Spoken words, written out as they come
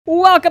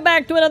Welcome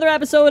back to another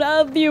episode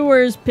of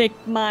Viewers Pick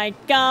My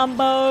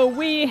Combo.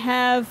 We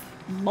have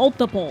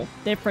multiple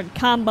different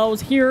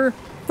combos here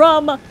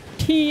from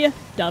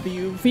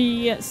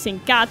TWV,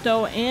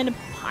 Cincato, and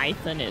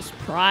Pythonus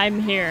Prime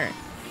here.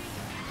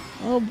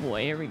 Oh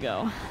boy, here we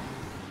go.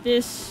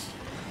 This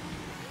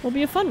will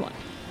be a fun one.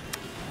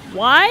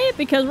 Why?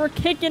 Because we're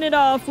kicking it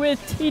off with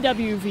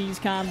TWV's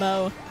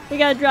combo. We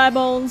got Dry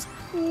Bones,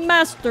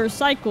 Master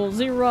Cycle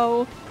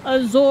Zero,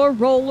 Azure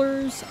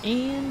Rollers,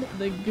 and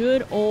the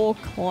good old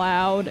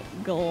Cloud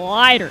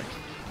Glider.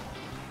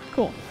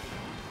 Cool.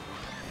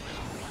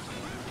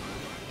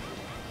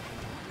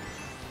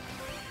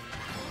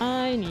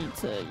 I need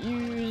to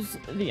use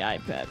the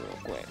iPad real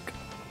quick.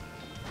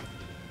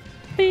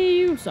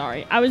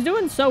 Sorry. I was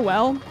doing so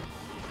well,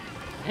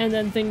 and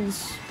then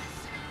things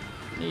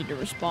need to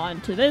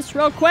respond to this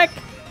real quick.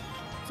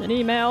 It's an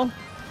email.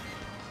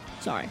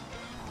 Sorry.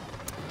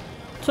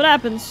 That's what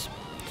happens.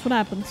 That's what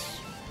happens.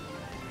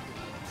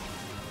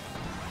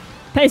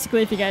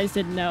 Basically, if you guys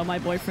didn't know, my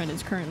boyfriend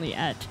is currently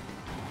at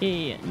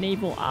a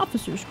naval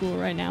officer school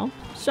right now.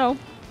 So,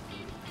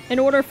 in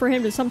order for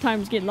him to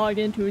sometimes get logged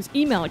into his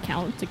email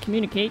account to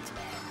communicate,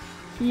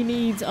 he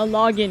needs a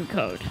login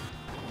code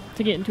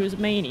to get into his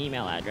main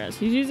email address.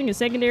 He's using a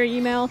secondary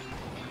email,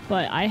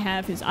 but I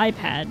have his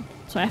iPad,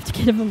 so I have to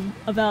give him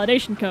a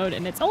validation code,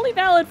 and it's only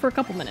valid for a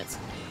couple minutes.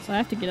 So I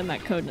have to get him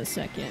that code in a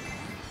second.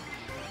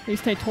 At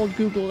least I told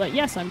Google that,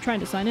 yes, I'm trying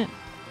to sign in.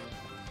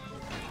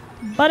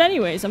 But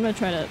anyways, I'm gonna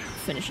try to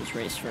finish this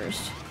race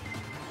first.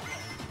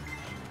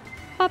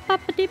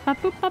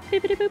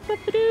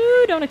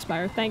 Don't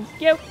expire, thank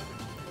you.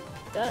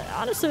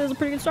 Honestly, that was a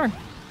pretty good start.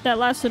 That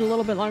lasted a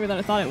little bit longer than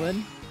I thought it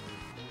would.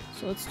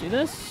 So let's do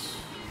this.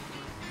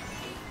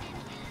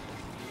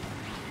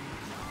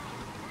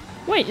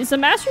 Wait, is the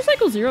Master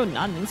Cycle Zero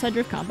not an inside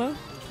drift combo?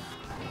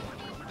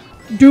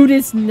 Dude,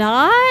 it's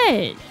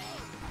not!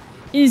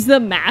 Is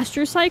the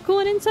Master Cycle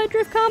an inside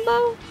drift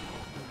combo?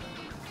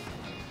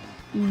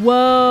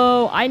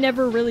 Whoa, I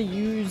never really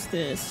used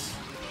this.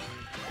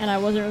 And I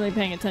wasn't really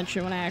paying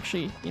attention when I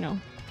actually, you know,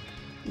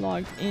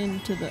 logged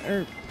into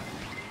the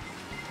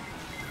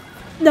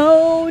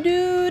No,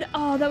 dude!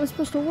 Oh, that was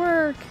supposed to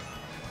work.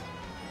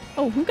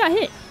 Oh, who got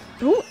hit?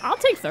 Oh, I'll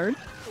take third.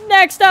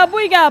 Next up,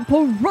 we got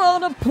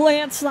Piranha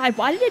Plant Slide.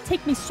 Why did it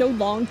take me so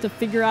long to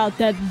figure out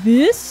that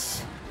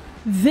this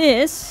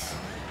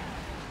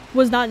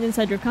was not an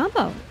inside drift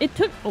combo? It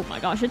took, oh my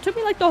gosh, it took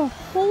me like the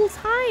whole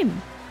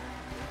time.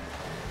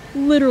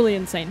 Literally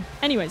insane.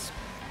 Anyways,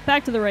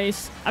 back to the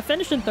race. I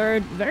finished in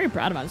third. Very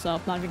proud of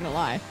myself, not even gonna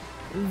lie.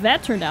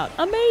 That turned out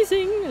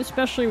amazing,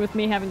 especially with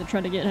me having to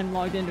try to get him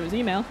logged into his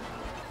email,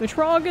 which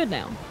we're all good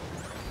now.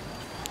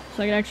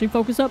 So I can actually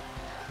focus up.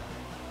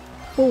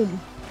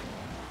 Boom.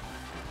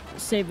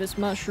 Save this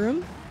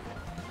mushroom.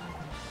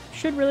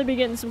 Should really be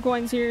getting some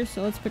coins here,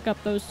 so let's pick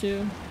up those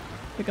two.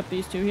 Pick up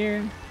these two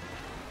here.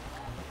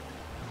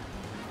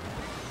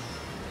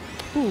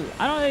 Ooh,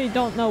 I really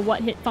don't know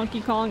what hit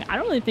Funky Kong. I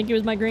don't really think it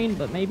was my green,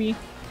 but maybe.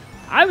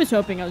 I was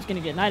hoping I was going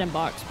to get an item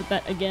box, but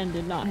that again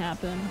did not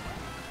happen.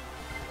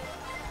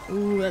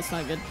 Ooh, that's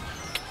not good.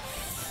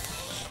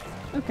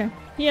 Okay,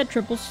 he had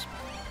triples.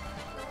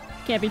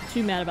 Can't be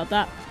too mad about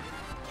that.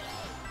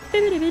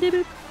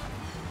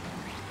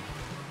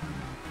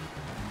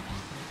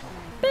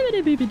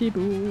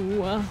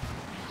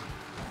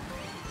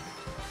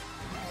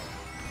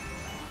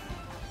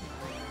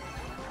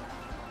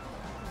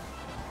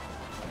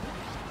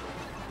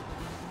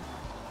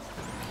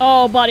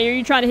 Oh, buddy, are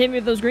you trying to hit me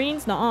with those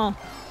greens? Nuh-uh. I'm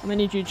gonna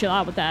need you to chill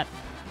out with that.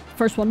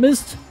 First one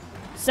missed.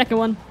 Second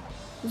one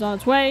is on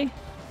its way.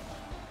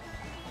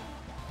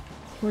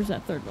 Where's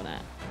that third one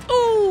at?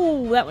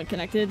 Oh, that one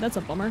connected. That's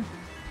a bummer.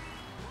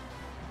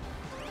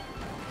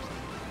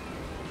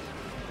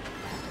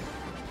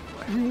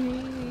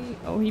 Okay.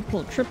 Oh, he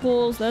pulled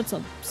triples. That's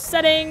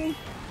upsetting.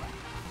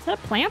 Is that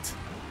a plant?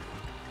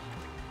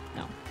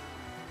 No.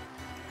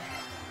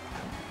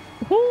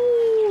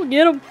 Ooh,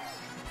 get him.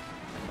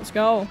 Let's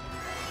go.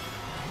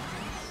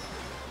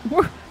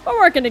 We're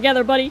working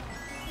together, buddy.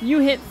 You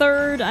hit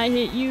third, I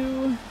hit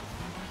you.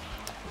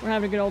 We're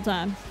having a good old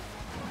time.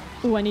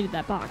 Ooh, I needed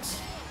that box.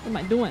 What am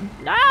I doing?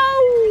 No!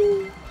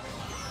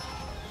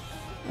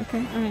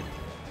 Okay, alright.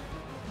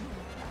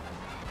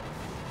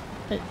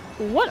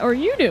 What are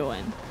you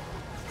doing?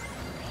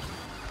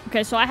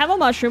 Okay, so I have a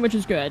mushroom, which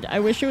is good. I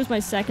wish it was my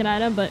second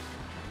item, but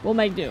we'll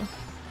make do.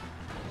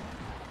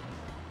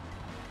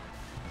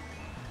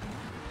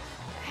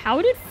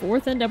 How did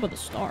fourth end up with a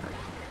star?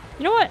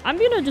 You know what? I'm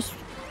gonna just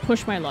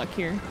push my luck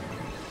here.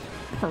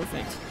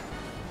 Perfect.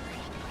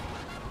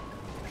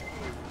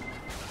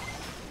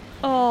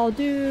 Oh,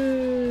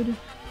 dude.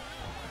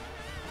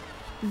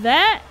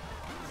 That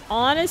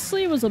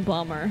honestly was a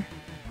bummer.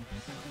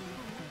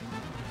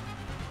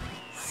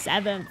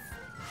 Seventh.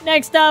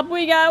 Next up,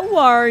 we got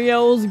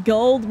Wario's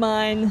Gold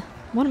Mine.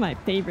 One of my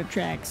favorite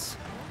tracks.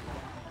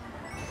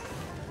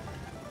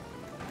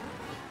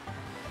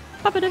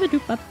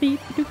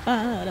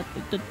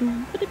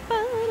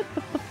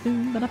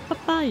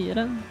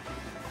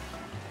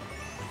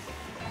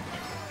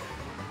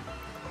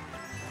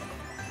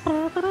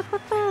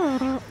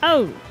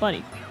 Oh,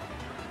 buddy.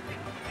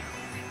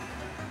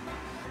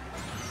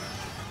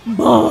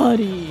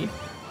 Buddy.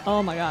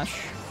 Oh my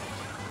gosh.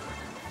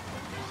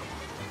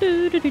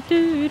 You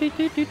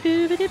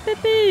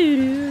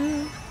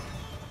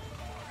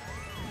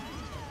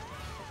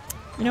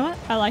know what?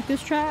 I like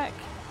this track.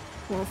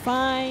 We're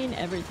fine.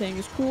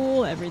 Everything's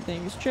cool.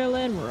 Everything's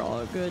chilling. We're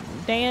all good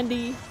and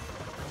dandy.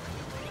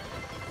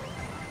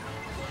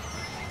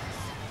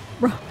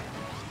 Bro.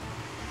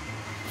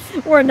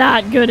 We're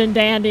not good and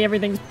dandy.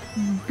 Everything's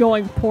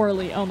going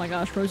poorly. Oh my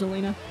gosh,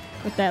 Rosalina.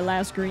 With that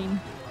last green.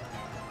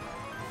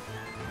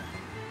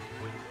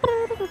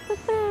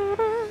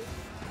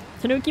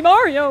 Tanuki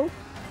Mario!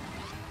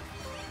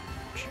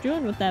 What you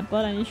doing with that,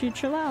 bud? I need you to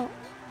chill out.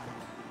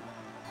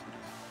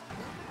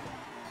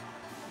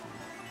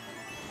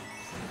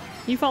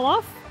 You fall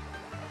off?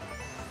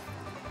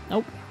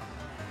 Nope.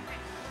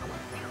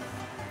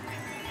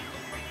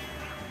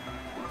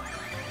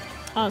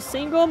 A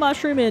single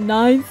mushroom in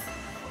 9th.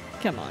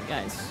 Come on,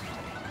 guys.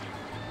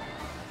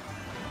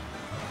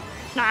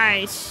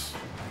 Nice!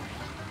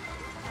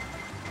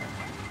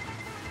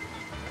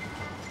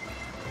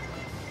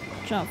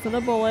 Jump for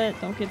the bullet.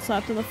 Don't get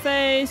slapped in the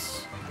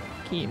face.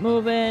 Keep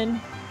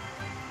moving.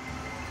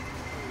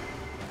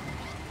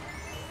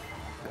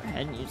 Go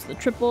ahead and use the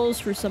triples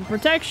for some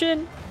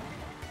protection.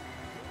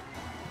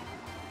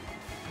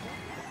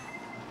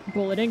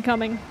 Bullet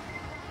incoming.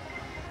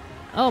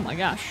 Oh my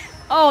gosh.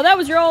 Oh, that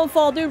was your own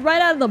fault, dude.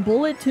 Right out of the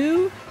bullet,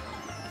 too?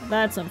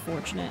 That's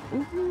unfortunate.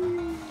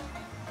 Ooh.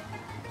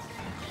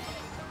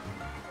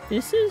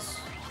 This is...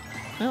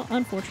 well,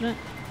 unfortunate.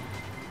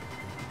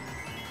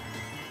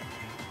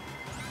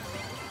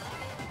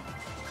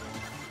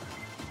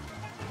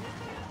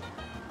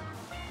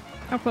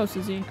 How close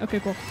is he? Okay,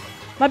 cool.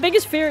 My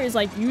biggest fear is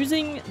like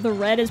using the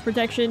red as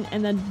protection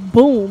and then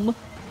boom,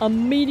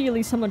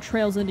 immediately someone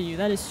trails into you.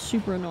 That is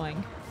super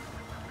annoying.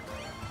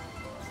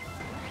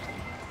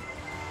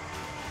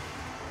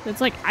 It's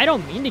like, I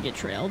don't mean to get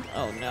trailed.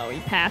 Oh no, he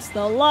passed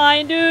the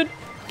line, dude.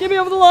 Get me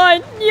over the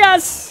line.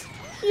 Yes!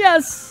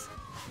 Yes!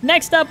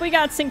 Next up, we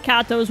got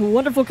Sinkato's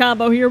wonderful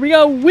combo here. We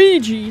go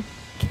Ouija,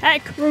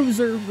 Cat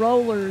Cruiser,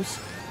 Rollers.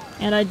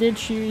 And I did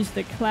choose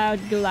the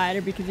Cloud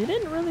Glider because he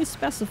didn't really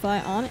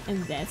specify on it,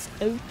 and that's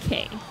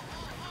okay.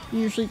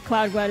 Usually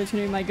Cloud Glider is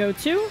going to be my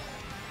go-to.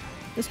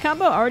 This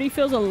combo already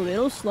feels a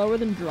little slower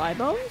than Dry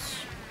Bones.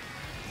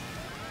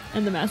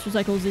 And the Master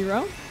Cycle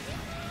 0.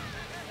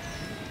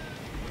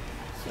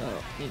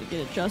 So, need to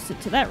get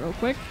adjusted to that real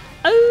quick.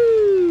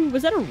 Oh!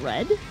 Was that a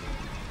red?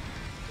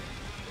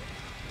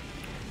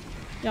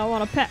 Y'all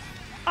want a pet?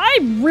 I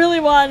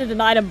really wanted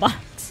an item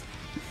box.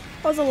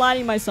 I was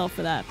aligning myself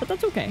for that, but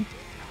that's okay.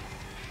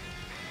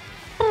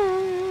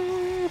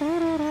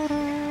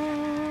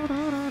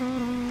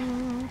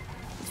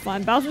 It's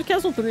fine. Bowser's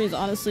Castle 3 is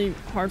honestly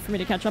hard for me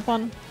to catch up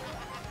on.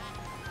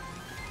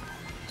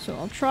 So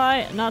I'll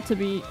try not to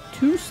be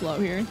too slow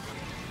here.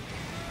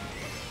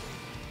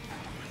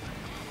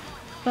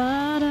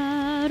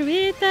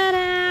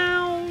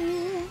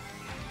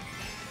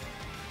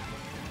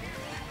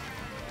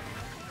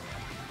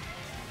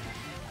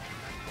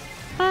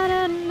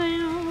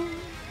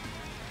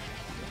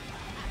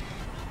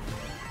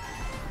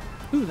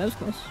 Ooh, that was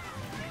close.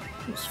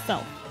 Almost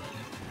fell.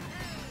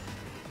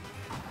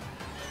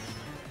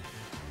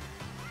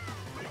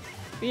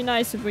 Be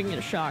nice if we can get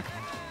a shock.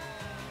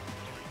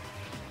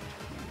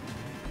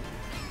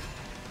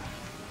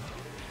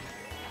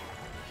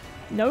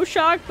 No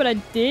shock, but I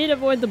did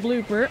avoid the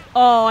blooper.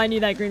 Oh, I knew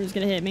that green was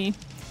gonna hit me.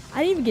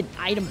 I didn't even get an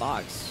item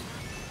box.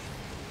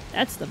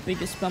 That's the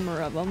biggest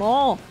bummer of them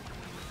all.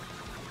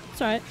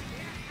 It's alright.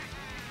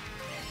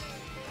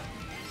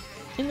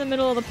 In the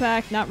middle of the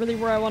pack, not really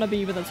where I want to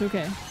be, but that's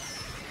okay.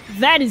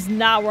 That is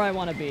not where I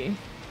want to be.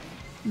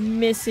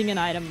 Missing an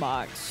item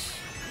box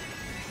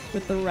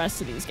with the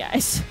rest of these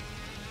guys.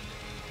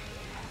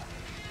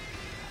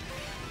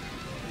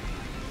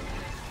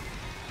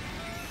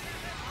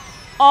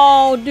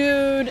 Oh,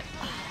 dude.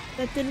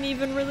 That didn't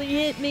even really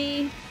hit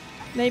me.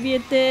 Maybe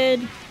it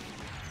did.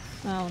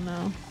 Oh,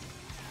 no.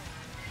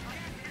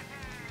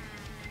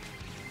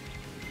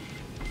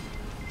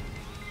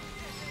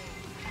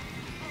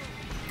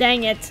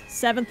 Dang it.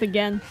 7th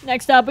again.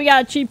 Next up, we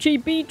got Cheap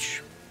Cheap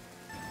Beach.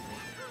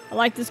 I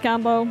like this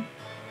combo.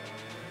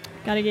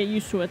 Gotta get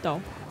used to it,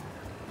 though.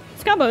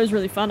 This combo is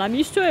really fun. I'm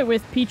used to it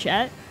with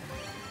Peachette.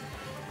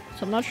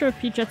 So I'm not sure if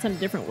Peachette's in a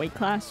different weight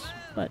class,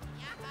 but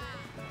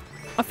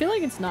I feel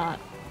like it's not.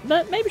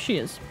 But maybe she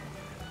is.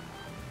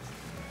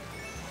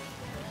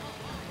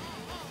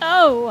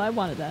 Oh, I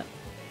wanted that.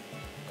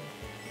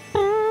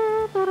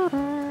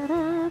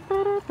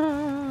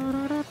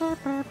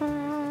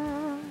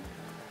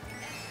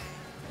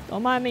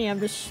 Don't mind me, I'm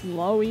just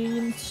slowy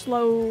and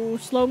slow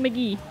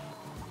McGee.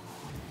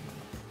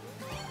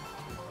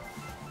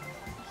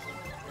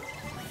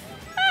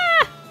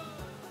 Ah!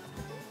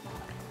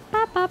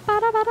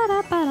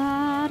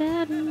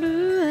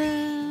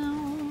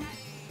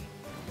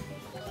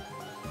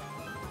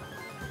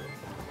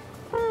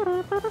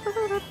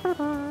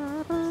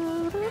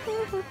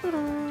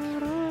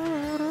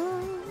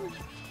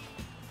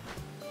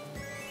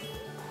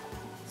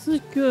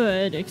 is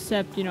good,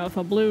 except, you know, if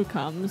a blue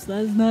comes,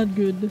 that is not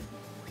good.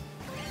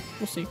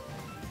 We'll see.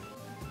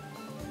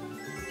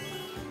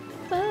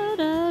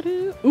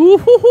 Ooh,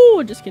 hoo,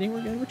 hoo. Just kidding,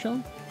 we're good, we're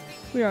chilling.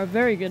 We are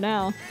very good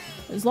now.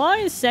 As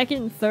long as second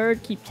and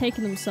third keep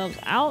taking themselves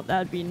out,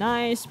 that'd be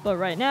nice. But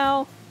right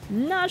now,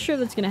 not sure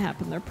that's gonna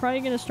happen. They're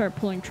probably gonna start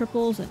pulling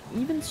triples and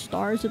even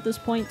stars at this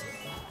point.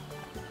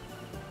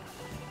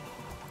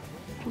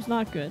 Which is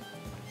not good.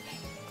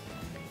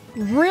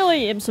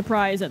 Really am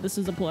surprised that this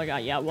is the pull I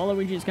got. Yeah,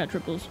 Waluigi's got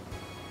triples.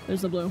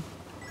 There's the blue.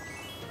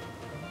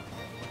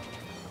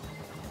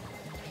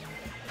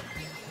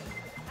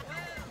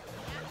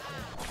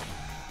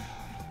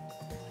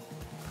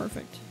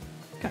 Perfect.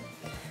 Okay.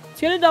 Let's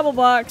get a double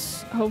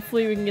box.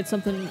 Hopefully we can get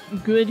something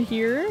good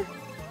here.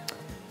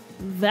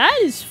 That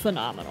is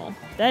phenomenal.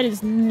 That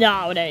is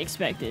not what I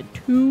expected.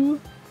 2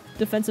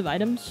 defensive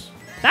items.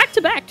 Back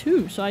to back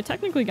too. So I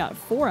technically got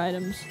 4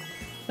 items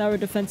that were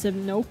defensive,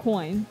 no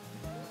coin.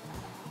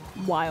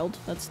 Wild.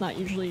 That's not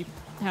usually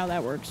how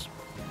that works.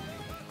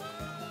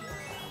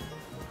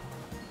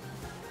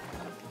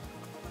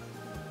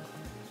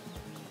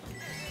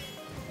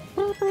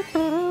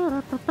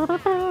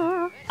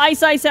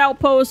 Ice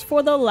Outpost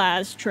for the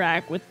last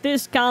track with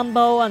this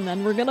combo, and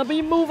then we're gonna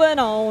be moving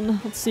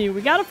on. Let's see,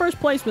 we got a first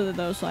place with it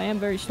though, so I am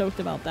very stoked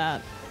about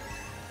that.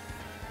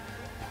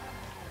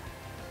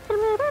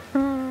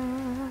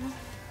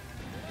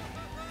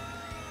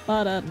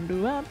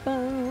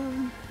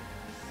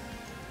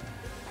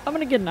 I'm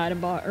gonna get an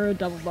item box or a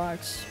double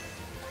box.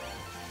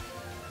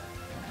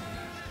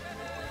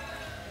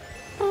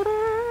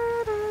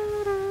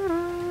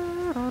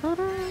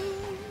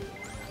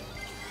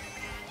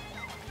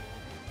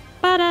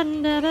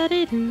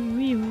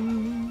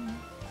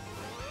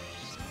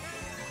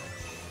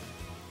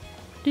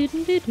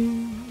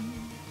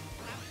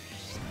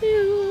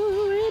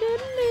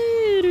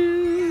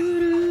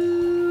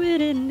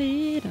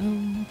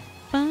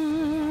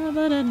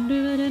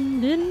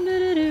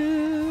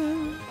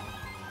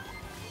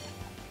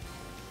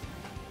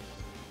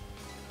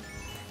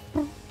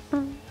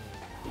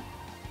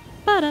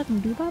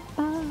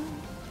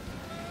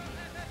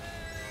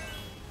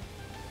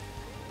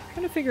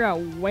 Trying to figure out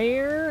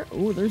where.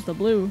 Ooh, there's the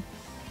blue.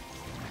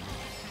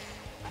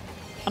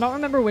 I don't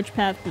remember which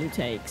path blue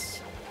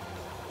takes.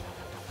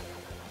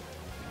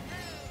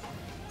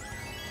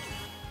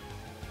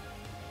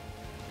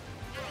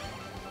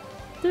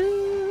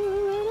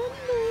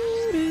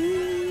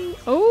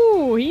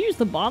 Oh, he used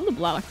the bomb to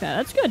block that.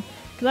 That's good,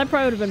 because I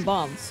probably would have been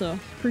bombed, so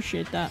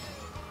appreciate that.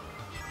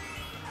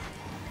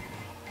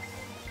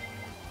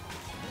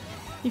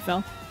 He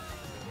fell.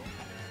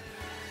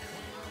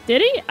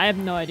 Did he? I have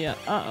no idea.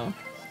 Uh-oh.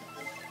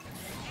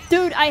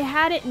 Dude, I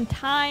had it in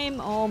time.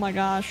 Oh my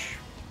gosh.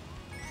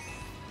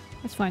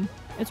 That's fine.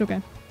 It's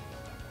okay.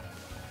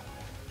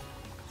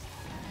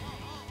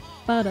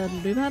 Let's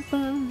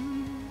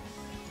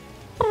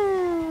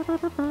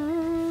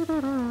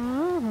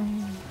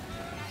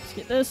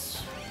get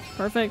this.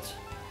 Perfect.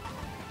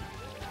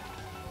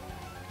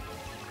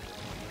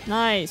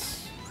 Nice.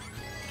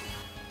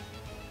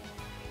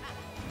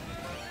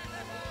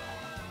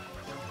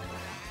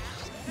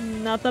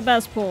 Not the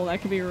best pull.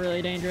 That could be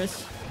really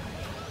dangerous.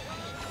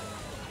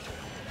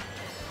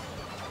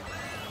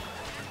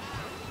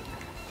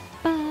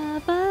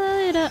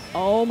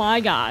 Oh my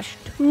gosh.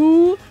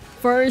 2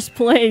 first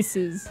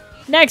places.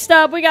 Next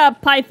up, we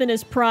got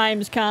Pythonus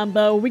Primes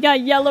combo. We got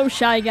Yellow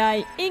Shy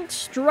Guy,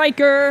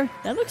 Inkstriker.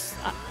 That looks...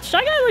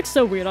 Shy Guy looks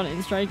so weird on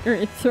Inkstriker.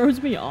 It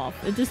throws me off.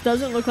 It just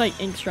doesn't look like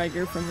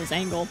Inkstriker from this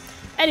angle.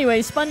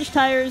 Anyway, Sponge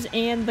Tires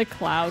and the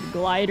Cloud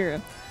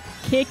Glider.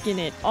 Kicking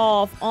it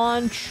off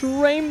on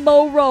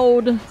Rainbow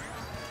Road.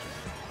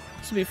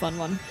 This will be a fun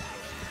one.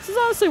 This is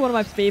honestly one of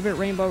my favorite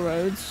Rainbow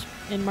Roads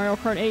in Mario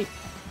Kart 8.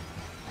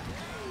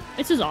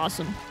 This is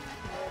awesome.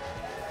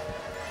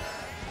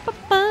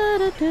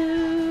 This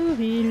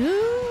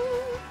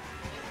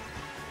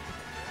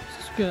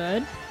is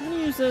good. I'm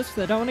gonna use this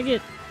because I don't want to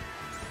get...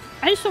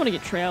 I just don't want to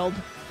get trailed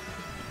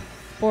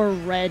or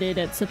redded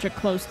at such a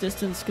close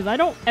distance because I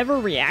don't ever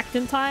react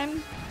in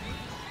time.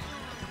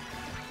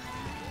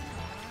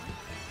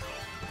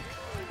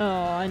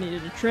 Oh, I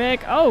needed a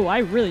trick. Oh, I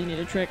really need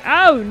a trick.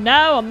 Oh,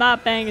 no, I'm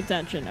not paying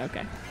attention.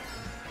 Okay.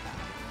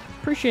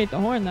 Appreciate the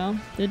horn, though.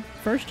 Did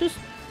first just...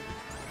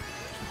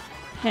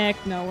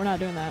 Heck no, we're not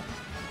doing that.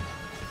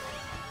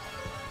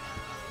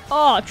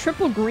 Oh,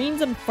 triple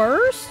greens in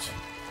first?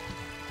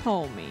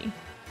 Homie.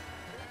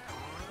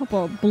 Hope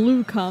a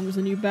blue comes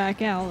and you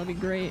back out. That'd be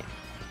great.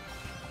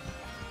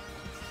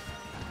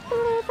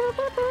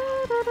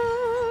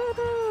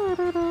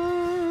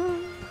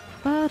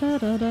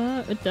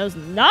 It does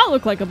not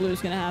look like a blue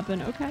is gonna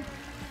happen. Okay.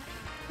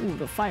 Ooh,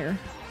 the fire.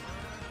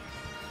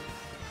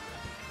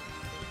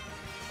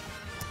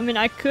 I mean,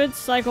 I could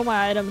cycle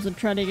my items and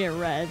try to get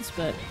reds,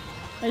 but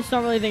I just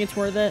don't really think it's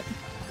worth it.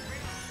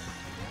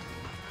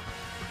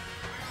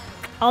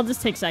 I'll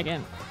just take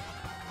second.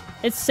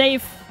 It's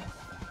safe.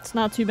 It's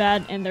not too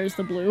bad. And there's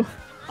the blue.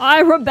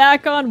 Alright, we're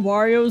back on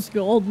Wario's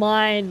Gold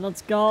Mine.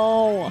 Let's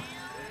go.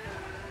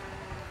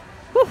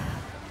 Whew.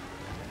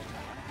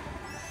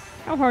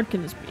 How hard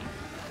can this be?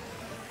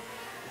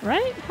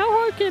 Right? How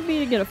hard can it be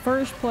to get a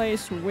first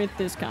place with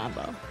this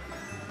combo?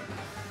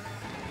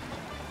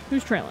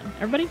 Who's trailing?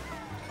 Everybody?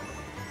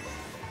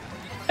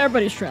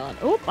 Everybody's trailing.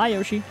 Oh, bye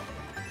Yoshi.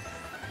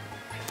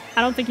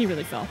 I don't think he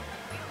really fell.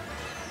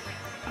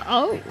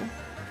 Oh.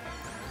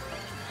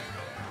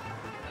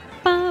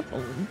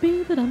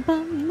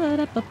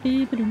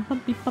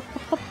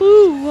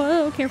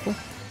 Whoa, careful.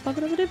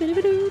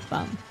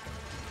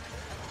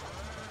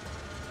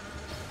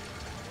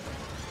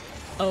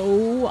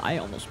 Oh, I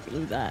almost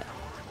blew that.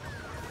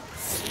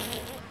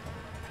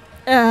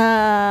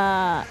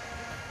 I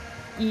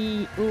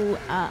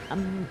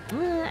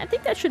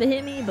think that should have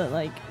hit me, but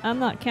like, I'm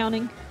not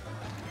counting.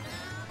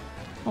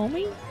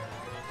 Homie?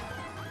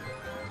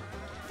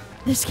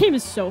 This game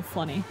is so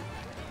funny.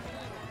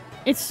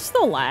 It's just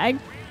the lag.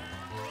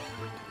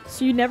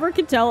 So you never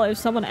can tell if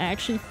someone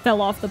actually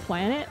fell off the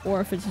planet or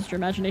if it's just your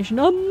imagination.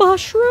 A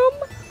mushroom?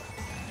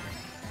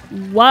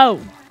 Whoa.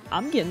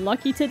 I'm getting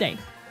lucky today.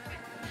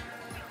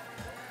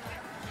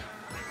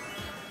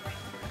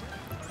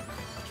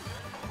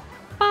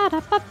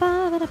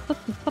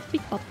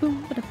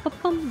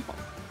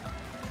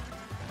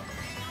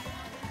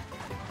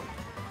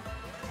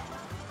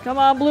 Come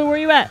on, Blue, where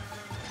you at?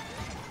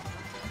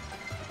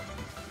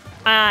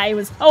 I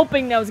was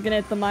hoping that was gonna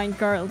hit the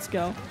minecart. Let's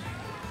go.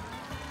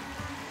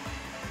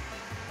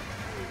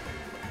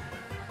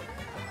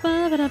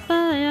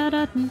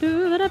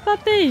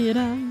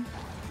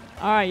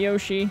 Alright,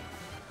 Yoshi.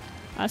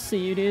 I see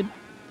you, dude.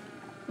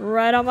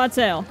 Right on my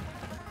tail.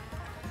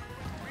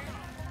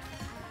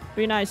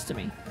 Be nice to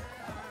me.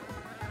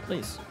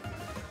 Please.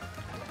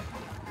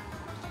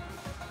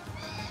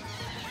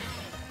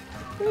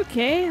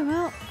 Okay,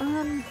 well,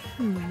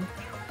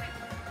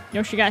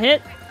 Yoshi got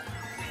hit.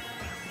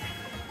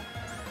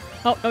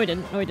 Oh, no he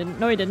didn't. No he didn't.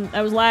 No he didn't.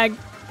 That was lag.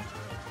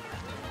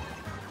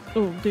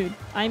 Oh, dude.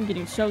 I'm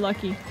getting so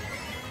lucky.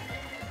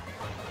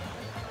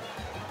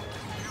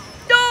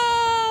 No!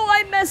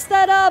 I messed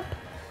that up!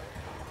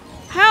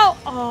 How?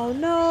 Oh,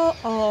 no.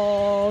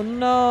 Oh,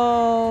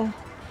 no.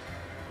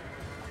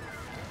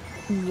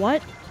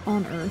 What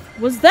on earth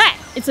was that?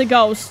 It's a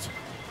ghost.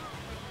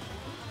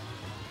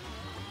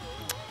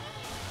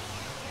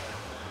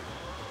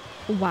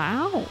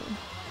 Wow.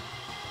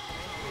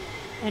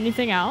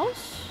 Anything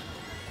else?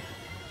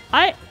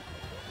 I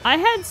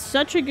had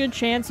such a good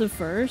chance of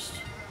first.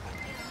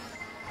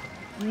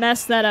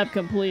 Messed that up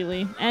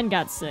completely and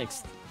got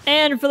 6th.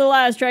 And for the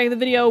last track of the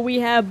video, we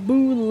have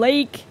Boo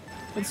Lake.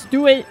 Let's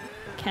do it.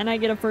 Can I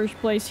get a first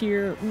place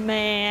here?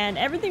 Man,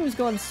 everything was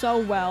going so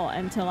well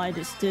until I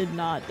just did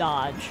not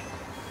dodge.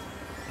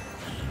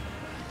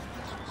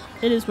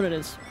 It is what it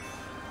is.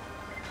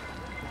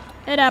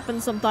 It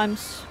happens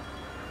sometimes.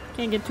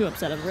 Can't get too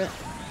upset over it.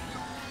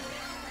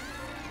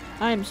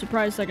 I am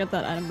surprised I got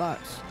that item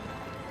box.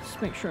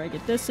 Just make sure I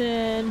get this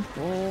in.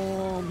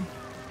 Boom.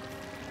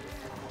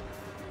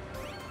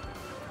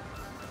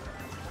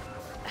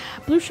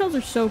 Blue shells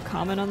are so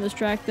common on this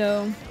track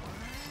though.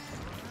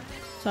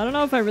 So I don't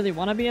know if I really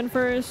want to be in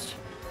first.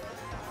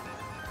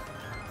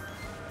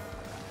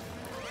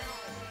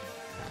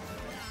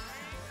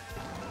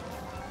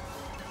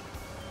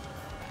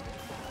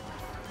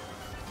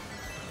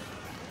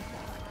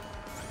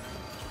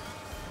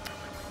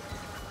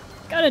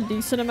 Got a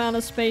decent amount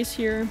of space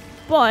here,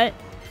 but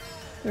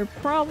they're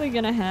probably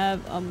gonna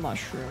have a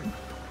mushroom.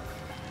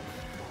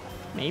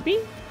 Maybe?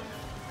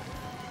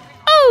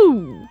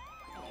 Oh!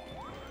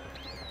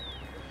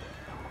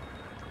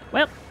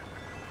 Well.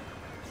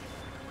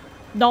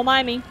 Don't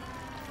mind me.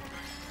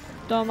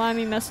 Don't mind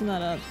me messing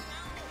that up.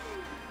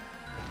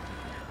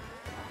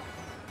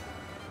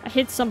 I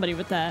hit somebody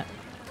with that.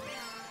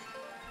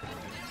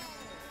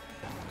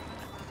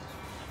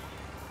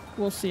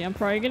 We'll see. I'm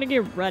probably gonna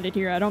get Reddit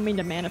here. I don't mean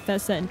to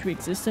manifest that into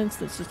existence.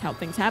 That's just how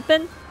things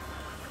happen.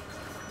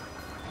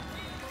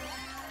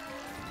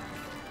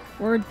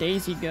 Where'd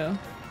Daisy go?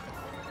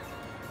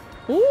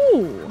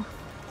 Ooh!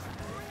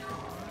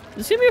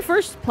 This is gonna be a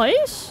first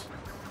place?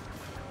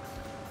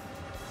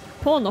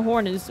 Pulling the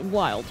horn is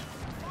wild.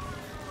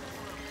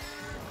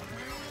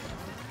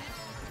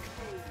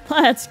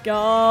 Let's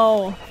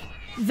go.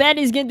 That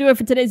is gonna do it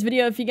for today's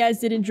video. If you guys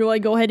did enjoy,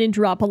 go ahead and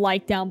drop a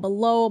like down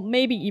below.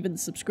 Maybe even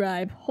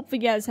subscribe. Hopefully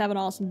you guys have an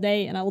awesome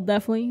day, and I will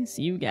definitely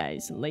see you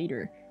guys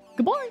later.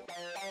 Goodbye.